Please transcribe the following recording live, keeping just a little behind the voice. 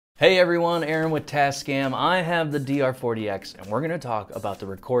Hey everyone, Aaron with Tascam. I have the DR-40X and we're going to talk about the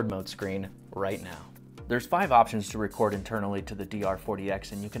record mode screen right now. There's 5 options to record internally to the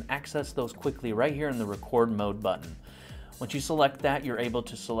DR-40X and you can access those quickly right here in the record mode button. Once you select that, you're able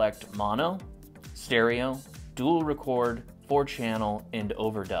to select mono, stereo, dual record, 4-channel, and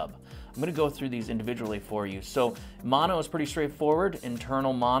overdub. I'm going to go through these individually for you. So mono is pretty straightforward,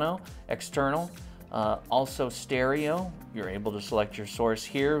 internal mono, external. Also stereo, you're able to select your source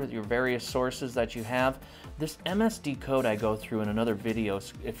here with your various sources that you have. This MSD code I go through in another video,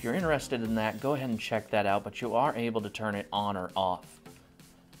 so if you're interested in that, go ahead and check that out, but you are able to turn it on or off.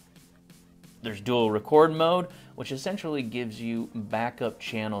 There's dual record mode, which essentially gives you backup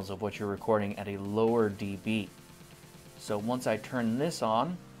channels of what you're recording at a lower dB. So once I turn this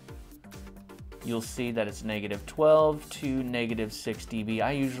on, you'll see that it's -12 to -6 dB.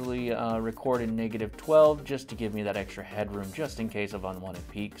 I usually record in -12 just to give me that extra headroom just in case of unwanted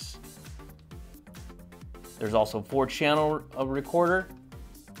peaks. There's also 4-channel recorder,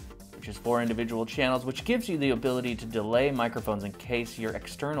 which is 4 individual channels, which gives you the ability to delay microphones in case your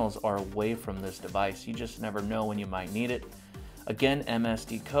externals are away from this device. You just never know when you might need it. Again,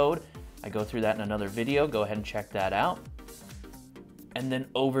 MSD code. I go through that in another video. Go ahead and check that out. And then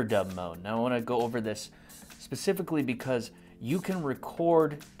overdub mode. Now I want to go over this specifically because you can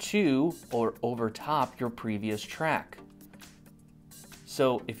record to or over top your previous track.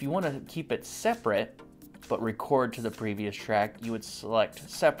 So if you want to keep it separate but record to the previous track, you would select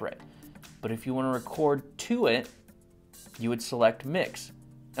separate. But if you want to record to it, you would select mix.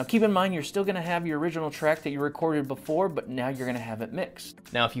 Now keep in mind, you're still going to have your original track that you recorded before, but now you're going to have it mixed.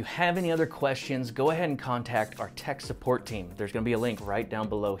 Now if you have any other questions, go ahead and contact our tech support team. There's going to be a link right down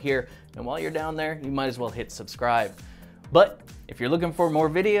below here. And while you're down there, you might as well hit subscribe. But if you're looking for more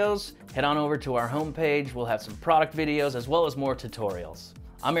videos, head on over to our homepage. We'll have some product videos as well as more tutorials.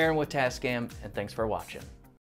 I'm Aaron with Tascam, and thanks for watching.